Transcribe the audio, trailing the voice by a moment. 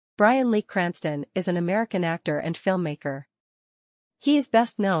Bryan Lee Cranston is an American actor and filmmaker. He is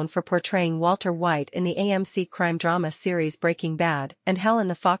best known for portraying Walter White in the AMC crime drama series Breaking Bad and Hal in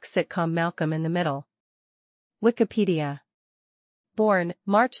the Fox sitcom Malcolm in the Middle. Wikipedia. Born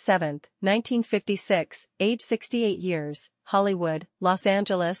March 7, 1956, age 68 years, Hollywood, Los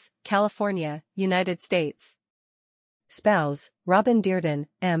Angeles, California, United States. Spouse, Robin Dearden,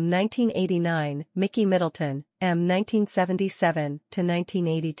 M. 1989, Mickey Middleton, M.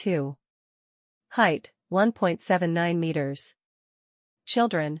 1977-1982. Height, 1.79 meters.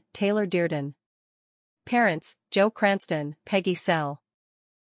 Children, Taylor Dearden. Parents, Joe Cranston, Peggy Sell.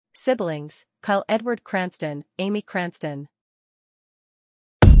 Siblings, Kyle Edward Cranston, Amy Cranston.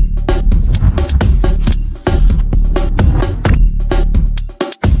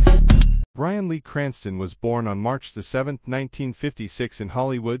 Bryan Lee Cranston was born on March 7, 1956 in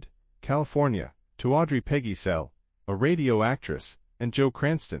Hollywood, California, to Audrey Peggy Sell, a radio actress, and Joe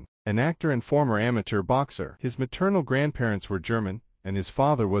Cranston, an actor and former amateur boxer. His maternal grandparents were German, and his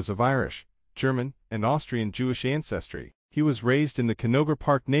father was of Irish, German, and Austrian Jewish ancestry. He was raised in the Canoga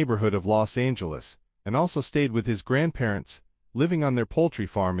Park neighborhood of Los Angeles, and also stayed with his grandparents, living on their poultry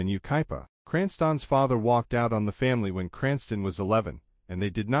farm in Yucaipa. Cranston's father walked out on the family when Cranston was 11, and they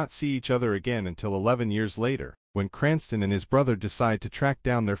did not see each other again until 11 years later, when Cranston and his brother decide to track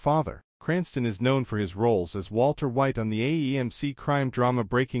down their father. Cranston is known for his roles as Walter White on the AMC crime drama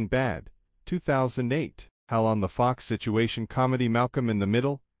Breaking Bad, 2008, Hal on the Fox situation comedy Malcolm in the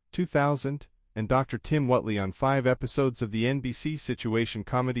Middle, 2000, and Dr. Tim Whatley on 5 episodes of the NBC situation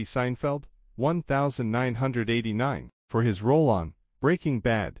comedy Seinfeld, 1989. For his role on Breaking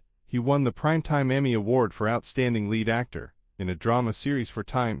Bad, he won the Primetime Emmy Award for Outstanding Lead Actor in a drama series for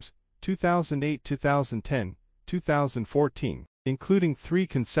Times, 2008, 2010, 2014, including 3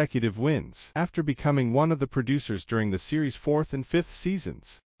 consecutive wins. After becoming one of the producers during the series' 4th and 5th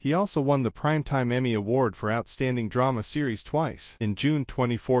seasons, he also won the Primetime Emmy Award for Outstanding Drama Series twice. In June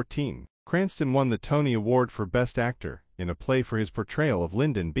 2014, Cranston won the Tony Award for Best Actor in a play for his portrayal of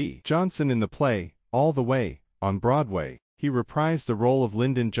Lyndon B. Johnson in the play, All the Way, on Broadway. He reprised the role of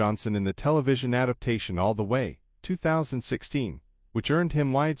Lyndon Johnson in the television adaptation All the Way, 2016, which earned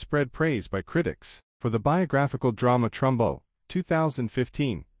him widespread praise by critics. For the biographical drama Trumbo,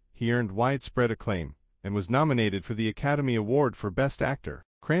 2015, he earned widespread acclaim, and was nominated for the Academy Award for Best Actor.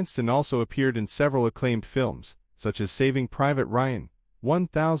 Cranston also appeared in several acclaimed films, such as Saving Private Ryan,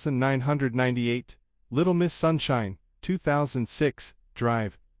 1998, Little Miss Sunshine, 2006,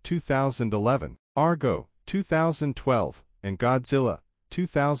 Drive, 2011, Argo, 2012, and Godzilla,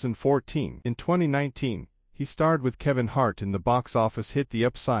 2014. In 2019, he starred with Kevin Hart in the box office hit The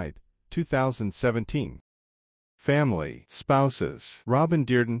Upside, 2017. Family. Spouses. Robin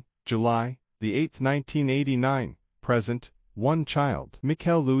Dearden, July 8, 1989, present, 1 child.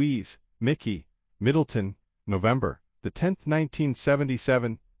 Mikel Louise, Mickey, Middleton, November 10,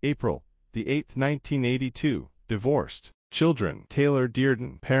 1977, April 8, 1982, divorced. Children. Taylor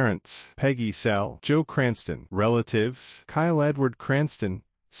Dearden. Parents. Peggy Sell, Joe Cranston. Relatives. Kyle Edward Cranston.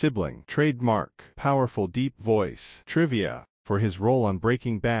 Sibling. Trademark. Powerful deep voice. Trivia. For his role on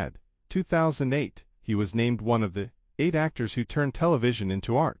Breaking Bad, 2008, he was named one of the 8 actors who turned television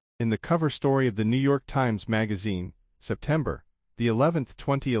into art. In the cover story of the New York Times Magazine, September 11,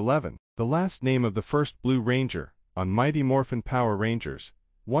 2011, the last name of the first Blue Ranger on Mighty Morphin Power Rangers,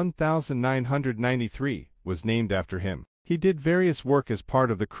 1993, was named after him. He did various work as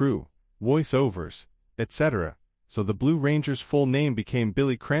part of the crew, voice-overs, etc., so the Blue Ranger's full name became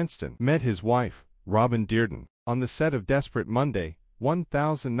Billy Cranston. Met his wife, Robin Dearden, on the set of Desperate Monday,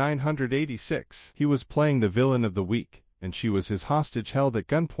 1986. He was playing the villain of the week, and she was his hostage held at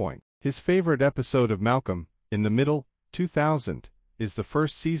gunpoint. His favorite episode of Malcolm in the Middle, 2000, is the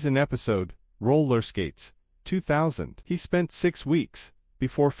first season episode, Roller Skates, 2000. He spent 6 weeks,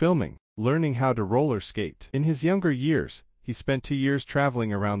 before filming, learning how to roller skate. In his younger years, he spent 2 years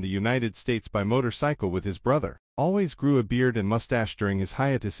traveling around the United States by motorcycle with his brother. Always grew a beard and mustache during his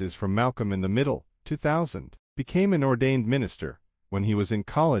hiatuses from Malcolm in the Middle, 2000. Became an ordained minister when he was in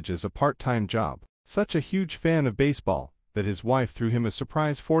college as a part-time job. Such a huge fan of baseball that his wife threw him a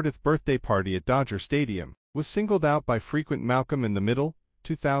surprise 40th birthday party at Dodger Stadium. Was singled out by frequent Malcolm in the Middle,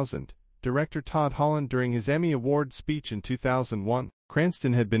 2000, director Todd Holland during his Emmy Award speech in 2001.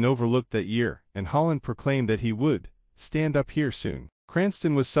 Cranston had been overlooked that year, and Holland proclaimed that he would stand up here soon.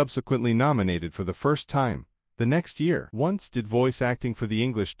 Cranston was subsequently nominated for the first time the next year. Once did voice acting for the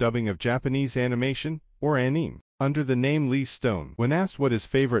English dubbing of Japanese animation, or anime, under the name Lee Stone. When asked what his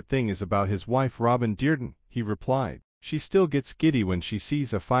favorite thing is about his wife Robin Dearden, he replied, "She still gets giddy when she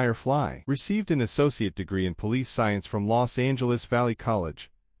sees a firefly." Received an associate degree in police science from Los Angeles Valley College,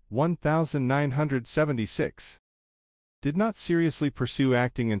 1976. Did not seriously pursue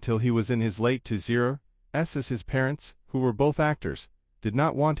acting until he was in his late to as his parents, who were both actors, did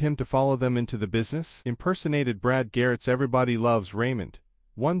not want him to follow them into the business. Impersonated Brad Garrett's Everybody Loves Raymond,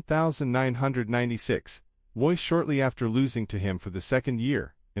 1996, voice shortly after losing to him for the second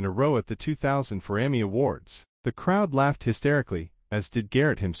year in a row at the 2004 Emmy Awards. The crowd laughed hysterically, as did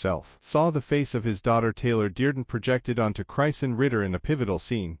Garrett himself. Saw the face of his daughter Taylor Dearden projected onto Krysten Ritter in a pivotal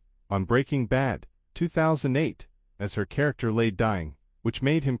scene on Breaking Bad, 2008, as her character lay dying, which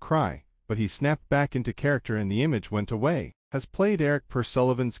made him cry, but he snapped back into character and the image went away. Has played Eric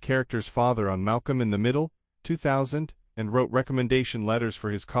Sullivan's character's father on Malcolm in the Middle, 2000, and wrote recommendation letters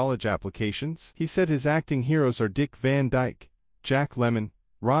for his college applications. He said his acting heroes are Dick Van Dyke, Jack Lemmon,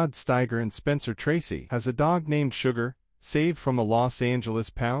 Rod Steiger and Spencer Tracy. Has a dog named Sugar, saved from a Los Angeles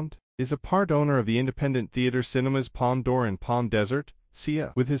pound. Is a part owner of the independent theater cinemas Palm Door and Palm Desert,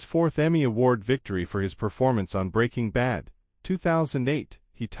 SIA. With his fourth Emmy Award victory for his performance on Breaking Bad, 2008,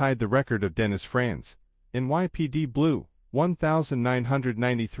 he tied the record of Dennis Franz, NYPD Blue,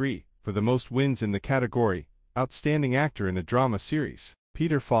 1993, for the most wins in the category, Outstanding Actor in a Drama Series.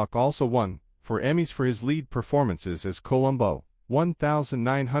 Peter Falk also won 4 Emmys for his lead performances as Columbo,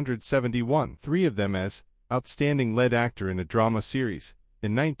 1971, 3 of them as Outstanding Lead Actor in a Drama Series,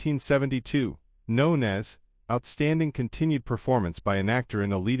 in 1972, known as Outstanding Continued Performance by an Actor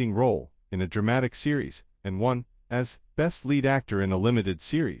in a Leading Role in a Dramatic Series, and 1 as Best Lead Actor in a Limited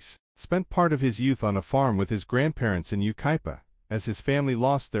Series. Spent part of his youth on a farm with his grandparents in Yucaipa, as his family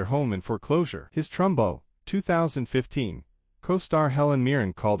lost their home in foreclosure. His Trumbo, 2015, co-star Helen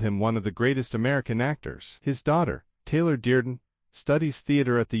Mirren called him one of the greatest American actors. His daughter, Taylor Dearden, studies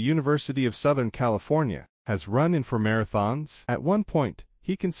theater at the University of Southern California, has run in for marathons. At one point,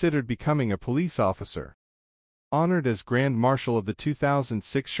 he considered becoming a police officer. Honored as Grand Marshal of the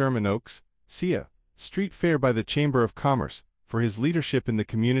 2006 Sherman Oaks, SIA, Street Fair by the Chamber of Commerce, for his leadership in the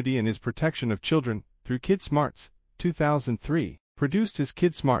community and his protection of children, through Kid Smarts, 2003. Produced his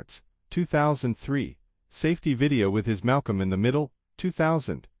Kid Smarts, 2003, safety video with his Malcolm in the Middle,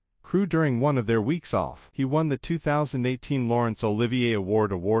 2000, crew during one of their weeks off. He won the 2018 Laurence Olivier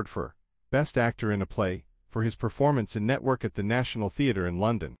Award for Best Actor in a Play, for his performance in Network at the National Theatre in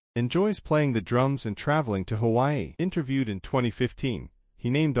London. Enjoys playing the drums and traveling to Hawaii. Interviewed in 2015, he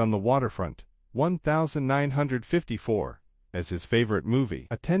named On the Waterfront, 1954, as his favorite movie.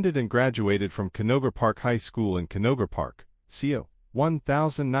 Attended and graduated from Canoga Park High School in Canoga Park, CO,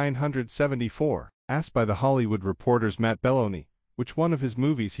 1974. Asked by The Hollywood Reporter's Matt Belloni, which one of his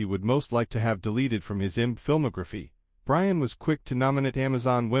movies he would most like to have deleted from his filmography, Bryan was quick to nominate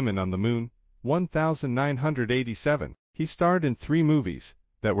Amazon Women on the Moon, 1987. He starred in 3 movies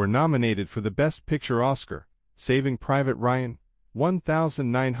that were nominated for the Best Picture Oscar: Saving Private Ryan,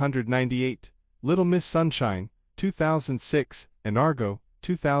 1998, Little Miss Sunshine, 2006, and Argo,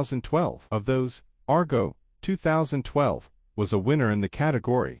 2012. Of those, Argo, 2012, was a winner in the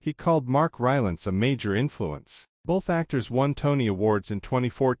category. He called Mark Rylance a major influence. Both actors won Tony Awards in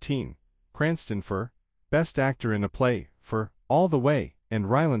 2014, Cranston for Best Actor in a Play for All the Way, and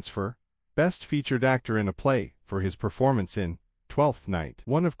Rylance for Best Featured Actor in a Play for his performance in Twelfth Night.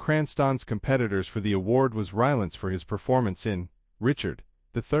 One of Cranston's competitors for the award was Rylance for his performance in Richard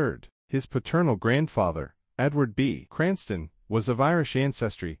III. His paternal grandfather, Edward B. Cranston, was of Irish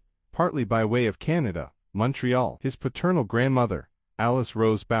ancestry, partly by way of Canada, Montreal. His paternal grandmother, Alice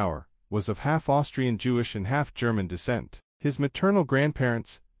Rose Bauer, was of half Austrian Jewish and half German descent. His maternal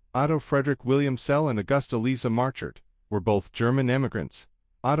grandparents, Otto Frederick William Sell and Augusta Lisa Marchart, were both German emigrants,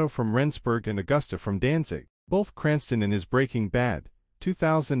 Otto from Rendsburg and Augusta from Danzig. Both Cranston in his Breaking Bad,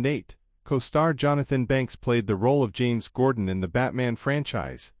 2008, co-star Jonathan Banks played the role of James Gordon in the Batman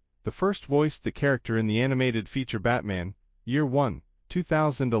franchise. The first voiced the character in the animated feature Batman, Year One,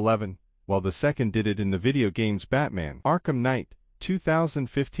 2011, while the second did it in the video games Batman Arkham Knight,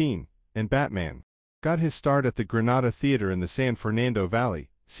 2015, and Batman. Got his start at the Granada Theater in the San Fernando Valley.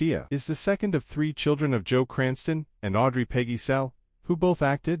 Sia is the second of 3 children of Joe Cranston and Audrey Peggy Sell, who both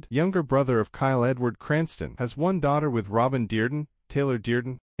acted. Younger brother of Kyle Edward Cranston, has one daughter with Robin Dearden, Taylor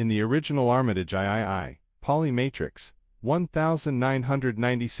Dearden, in the original Armitage III, Polly Matrix,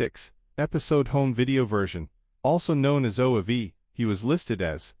 1996, episode home video version, also known as O of E, he was listed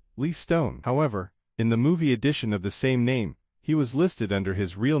as Lee Stone. However, in the movie edition of the same name, he was listed under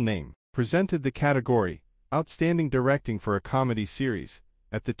his real name. Presented the category, Outstanding Directing for a Comedy Series,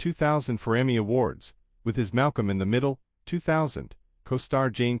 at the 2004 Emmy Awards, with his Malcolm in the Middle, 2000, co-star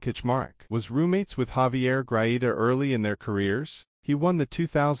Jane Kaczmarek. Was roommates with Javier Graeta early in their careers. He won the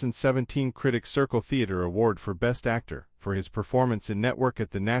 2017 Critics Circle Theater Award for Best Actor For his performance in Network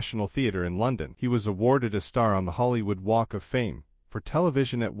at the National Theatre in London, he was awarded a star on the Hollywood Walk of Fame for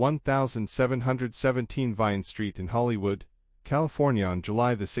television at 1717 Vine Street in Hollywood, California on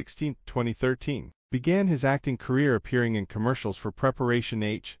July 16, 2013. Began his acting career appearing in commercials for Preparation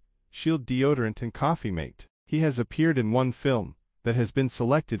H, Shield deodorant and Coffee Mate. He has appeared in one film that has been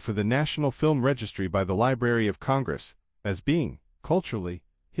selected for the National Film Registry by the Library of Congress as being, culturally,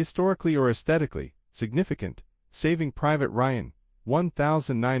 historically or aesthetically, significant, Saving Private Ryan,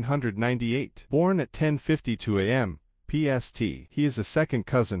 1998. Born at 10:52 a.m. PST. He is a second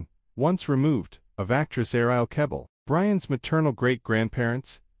cousin, once removed, of actress Ariel Kebbel. Bryan's maternal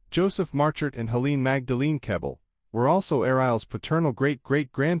great-grandparents, Joseph Marchart and Helene Magdalene Kebbel, were also Ariel's paternal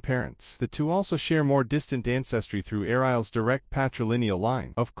great-great-grandparents. The two also share more distant ancestry through Ariel's direct patrilineal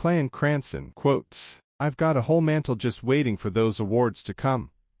line of Clan Cranston. Quotes, "I've got a whole mantle just waiting for those awards to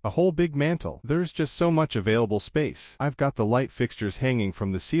come. A whole big mantle. There's just so much available space. I've got the light fixtures hanging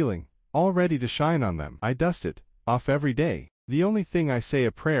from the ceiling, all ready to shine on them. I dust it off every day. The only thing I say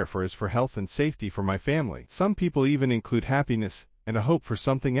a prayer for is for health and safety for my family. Some people even include happiness and a hope for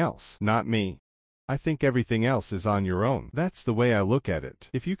something else. Not me. I think everything else is on your own. That's the way I look at it.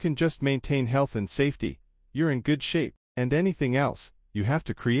 If you can just maintain health and safety, you're in good shape, and anything else, you have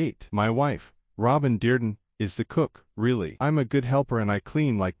to create." My wife, Robin Dearden, is the cook. Really. I'm a good helper and I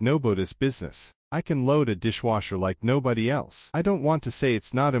clean like nobody's business. I can load a dishwasher like nobody else. I don't want to say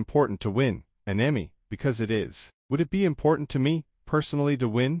it's not important to win an Emmy, because it is. Would it be important to me, personally, to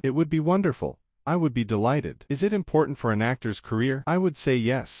win? It would be wonderful. I would be delighted. Is it important for an actor's career? I would say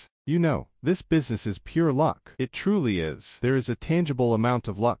yes. You know, this business is pure luck. It truly is. There is a tangible amount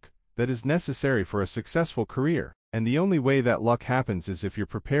of luck that is necessary for a successful career, and the only way that luck happens is if you're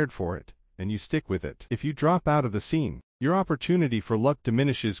prepared for it, and you stick with it. If you drop out of the scene, your opportunity for luck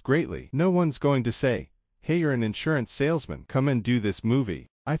diminishes greatly. No one's going to say, "Hey, you're an insurance salesman. Come and do this movie."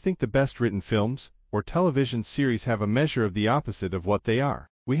 I think the best written films or television series have a measure of the opposite of what they are.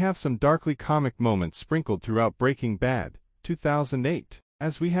 We have some darkly comic moments sprinkled throughout Breaking Bad, 2008,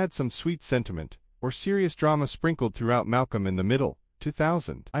 as we had some sweet sentiment or serious drama sprinkled throughout Malcolm in the Middle,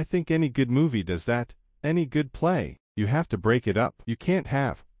 2000. I think any good movie does that, any good play. You have to break it up. You can't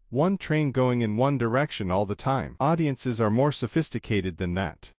have one train going in one direction all the time. Audiences are more sophisticated than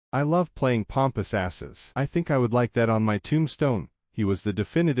that. I love playing pompous asses. I think I would like that on my tombstone. He was the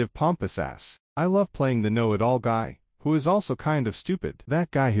definitive pompous ass. I love playing the know-it-all guy, who is also kind of stupid.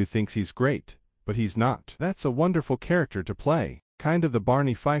 That guy who thinks he's great, but he's not. That's a wonderful character to play. Kind of the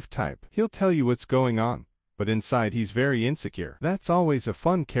Barney Fife type. He'll tell you what's going on, but inside he's very insecure. That's always a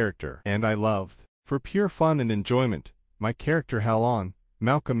fun character. And I loved, for pure fun and enjoyment, my character Hal on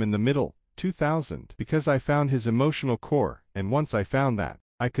Malcolm in the Middle, 2000, because I found his emotional core, and once I found that,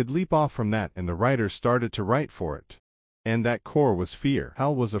 I could leap off from that and the writers started to write for it. And that core was fear.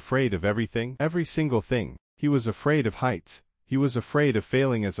 Hal was afraid of everything, every single thing. He was afraid of heights. He was afraid of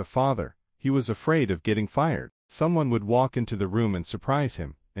failing as a father. He was afraid of getting fired. Someone would walk into the room and surprise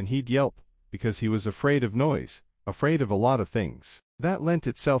him, and he'd yelp, because he was afraid of noise, afraid of a lot of things. That lent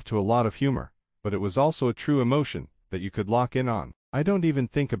itself to a lot of humor, but it was also a true emotion that you could lock in on. I don't even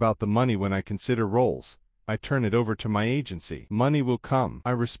think about the money when I consider roles. I turn it over to my agency. Money will come.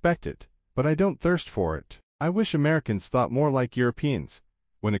 I respect it, but I don't thirst for it. I wish Americans thought more like Europeans.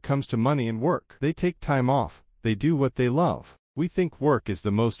 When it comes to money and work, they take time off. They do what they love. We think work is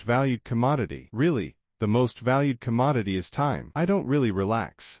the most valued commodity. Really, the most valued commodity is time. I don't really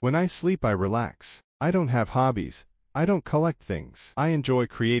relax. When I sleep, I relax. I don't have hobbies. I don't collect things. I enjoy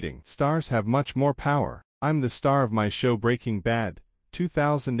creating. Stars have much more power. I'm the star of my show Breaking Bad,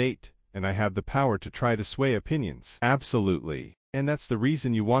 2008, and I have the power to try to sway opinions. Absolutely. And that's the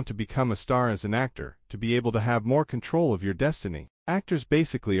reason you want to become a star as an actor, to be able to have more control of your destiny. Actors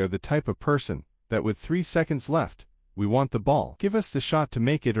basically are the type of person that with 3 seconds left, we want the ball. Give us the shot to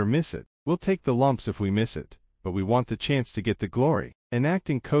make it or miss it. We'll take the lumps if we miss it, but we want the chance to get the glory. An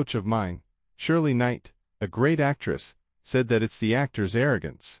acting coach of mine, Shirley Knight, a great actress, said that it's the actor's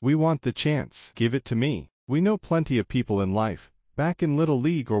arrogance. We want the chance. Give it to me. We know plenty of people in life, back in Little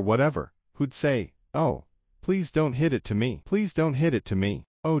League or whatever, who'd say, "Oh, please don't hit it to me. Please don't hit it to me.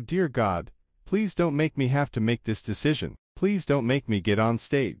 Oh dear God, please don't make me have to make this decision. Please don't make me get on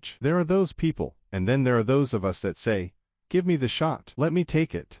stage." There are those people, and then there are those of us that say, "Give me the shot. Let me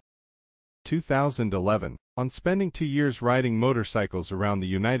take it." 2011. On spending 2 years riding motorcycles around the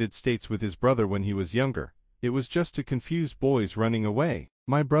United States with his brother when he was younger, it was just to confuse boys running away.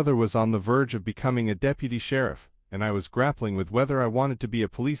 My brother was on the verge of becoming a deputy sheriff, and I was grappling with whether I wanted to be a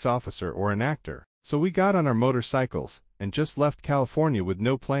police officer or an actor. So we got on our motorcycles, and just left California with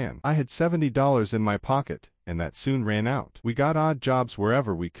no plan. I had $70 in my pocket, and that soon ran out. We got odd jobs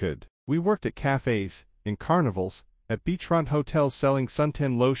wherever we could. We worked at cafes, in carnivals, at beachfront hotels selling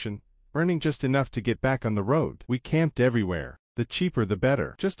suntan lotion, earning just enough to get back on the road. We camped everywhere. The cheaper the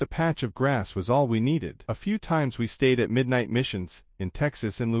better. Just a patch of grass was all we needed. A few times we stayed at midnight missions, in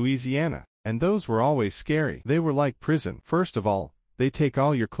Texas and Louisiana. And those were always scary. They were like prison. First of all, they take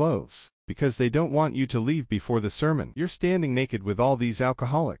all your clothes, because they don't want you to leave before the sermon. You're standing naked with all these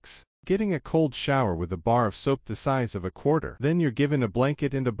alcoholics, getting a cold shower with a bar of soap the size of a quarter. Then you're given a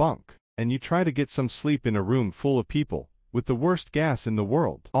blanket and a bunk, and you try to get some sleep in a room full of people, with the worst gas in the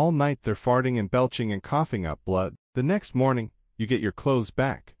world. All night they're farting and belching and coughing up blood. The next morning, you get your clothes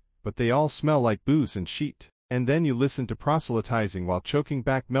back, but they all smell like booze and sheet. And then you listen to proselytizing while choking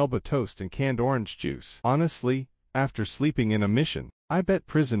back Melba toast and canned orange juice. Honestly, after sleeping in a mission, I bet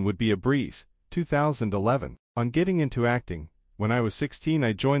prison would be a breeze. 2011. On getting into acting, when I was 16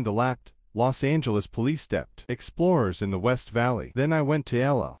 I joined the Los Angeles Police Dep't Explorers in the West Valley. Then I went to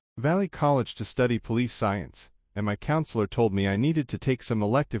LA Valley College to study police science, and my counselor told me I needed to take some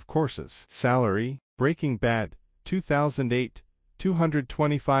elective courses. Salary, Breaking Bad, 2008,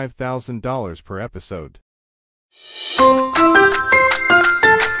 $225,000 per episode.